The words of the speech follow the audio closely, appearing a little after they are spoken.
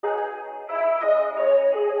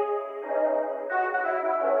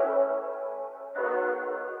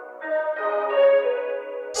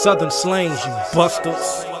Southern slangs, you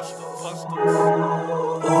busters.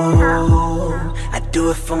 I do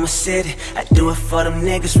it for my city, I do it for them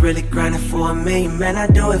niggas really grinding for a million. Man, I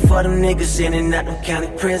do it for them niggas in and out them county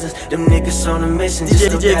prisons. Them niggas on a mission,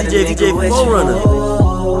 just look at a nigga with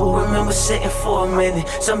you. Remember sitting for a minute,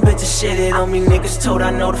 some bitches shitted on me, niggas told I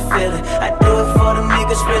know the feeling. I do it for them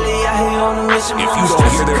niggas really out here on a mission. If you don't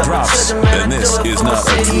hear their drops, then this is not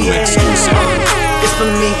a true exclusive. It's for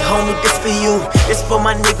me, homie, this for you. It's for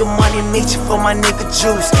my nigga money, meechi, for my nigga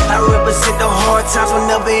juice. I represent the hard times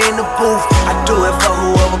whenever in the booth. I do it for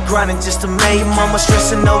whoever grinding just to make mama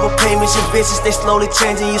stressing over payments. Your bitches, they slowly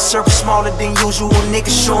changing. Your circle smaller than usual.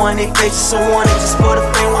 Niggas showing their faces, so wanted just for the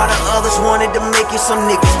fame, while the others wanted to make it. Some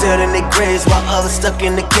niggas dead in their graves while others stuck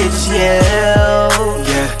in the cages. Yeah.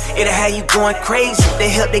 It'll have you going crazy. They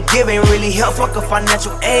help they give ain't really help. Fuck a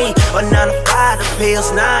financial aid. But 9 to 5, the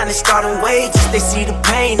bills 9, they starting wages. They see the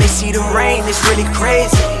pain, they see the rain. It's really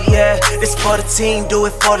crazy. Yeah, this for the team, do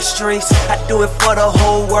it for the streets. I do it for the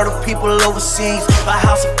whole world of people overseas. A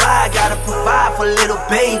house of fire, gotta provide for little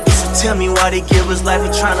babies. So tell me why they give us life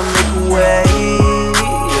and trying to make a way.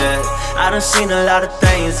 I done seen a lot of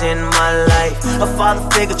things in my life. A father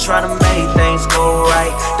figure trying to make things go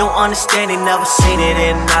right. Don't understand, they never seen it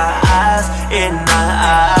in our eyes. In our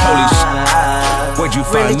eyes. Where'd you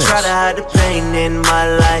find really this? Try to hide the pain in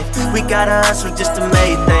my life. We gotta hustle just to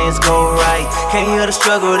make things go right. Can't hear the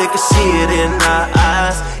struggle, they can see it in our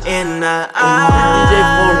eyes. In our eyes. DJ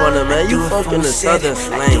Forerunner, man, you fucking the Southern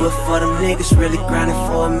slang. I do it for them niggas really grinding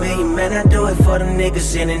for a million. Man, I do it for them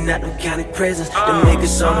niggas in and out them county prisons. Them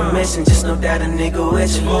niggas on a mission, just know that a nigga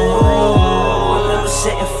with you. Remember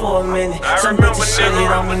sitting for a minute, some bitches shitted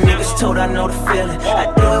on me, niggas told I know the feeling. I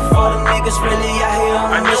do it for them niggas really out here on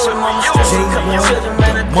a mission. Mama stressing, couple children,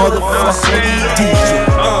 man, I do it for my city.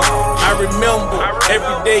 I remember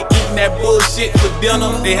every day eating that bullshit for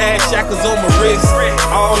dinner. They had shackles on my wrist,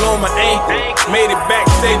 all on my ankle. Made it back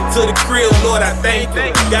safe to the crib, Lord, I thank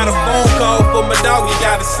you. Got a phone call for my dog, you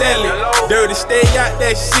gotta sell it. Dirty, stay out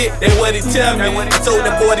that shit, that's what he tell me. I told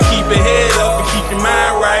that boy to keep your head up and keep your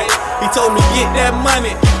mind right. He told me get that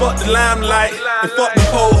money, fuck the limelight, and fuck the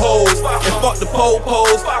po-hoes, and fuck the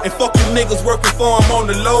po-pos, and fuck you niggas working for him on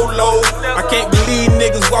the low-low. I can't believe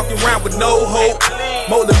niggas walking around with no hope.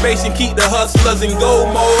 Motivation keep the hustlers in go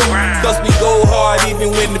mode. Cause we go hard even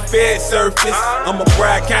when the feds surface. I'm a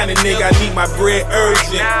bride kind of nigga, I need my bread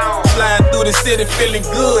urgent. Sliding through the city feeling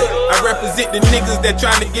good. I represent the niggas that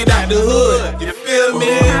trying to get out the hood. You feel me?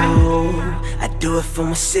 I do it for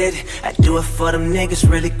my city, I do it for them niggas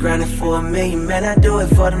really grinding for a million. Man, I do it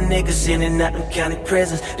for them niggas in and out them county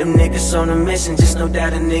prisons. Them niggas on a mission, just know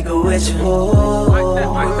that a nigga with you.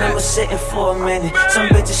 Remember sitting for a minute, some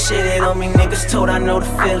bitches shitted on me, niggas told I know the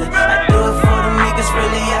feeling. I do it for them niggas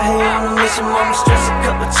really out here on a mission. Mama stressing,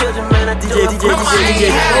 couple children, man, I do it for my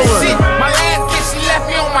city. My last bitch, she left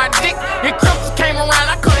me on my dick. And Crips came around,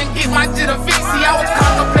 I couldn't get my shit a fix. See, I was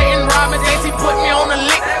contemplating rhyming, then she put me on the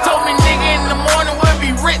lick. Told me nigga in the morning we'll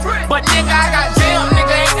be rich. But nigga, I got jail,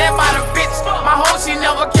 nigga, ain't that by the bitch. My hoe, she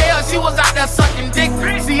never cared, she was out there sucking dick.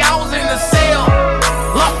 See, I was in the cell,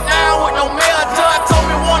 locked down with no mail. Judge told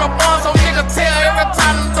me want a bond, so nigga tell. Every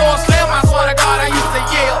time them doors slam, I swear to God, I used to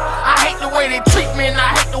yell. I hate the way they treat me and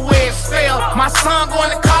I hate the way it spell. My son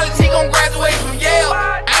going to college, he gon' graduate from Yale.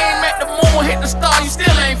 I ain't met the moon, hit the star, you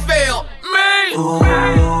still ain't failed.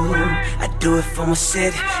 I do it for my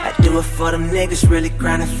city, I do it for them niggas really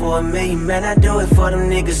grinding for a million. Man, I do it for them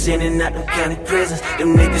niggas in and out them county prisons.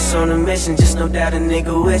 Them niggas on a mission, just know that a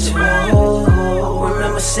nigga with you.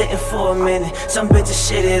 Remember sitting for a minute, some bitches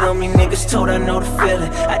shitted on me, niggas told I know the feeling.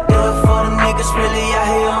 I do it for them niggas really out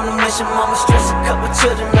here on a mission. Mama stressing, couple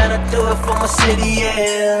children, man, I do it for my city,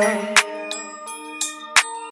 yeah.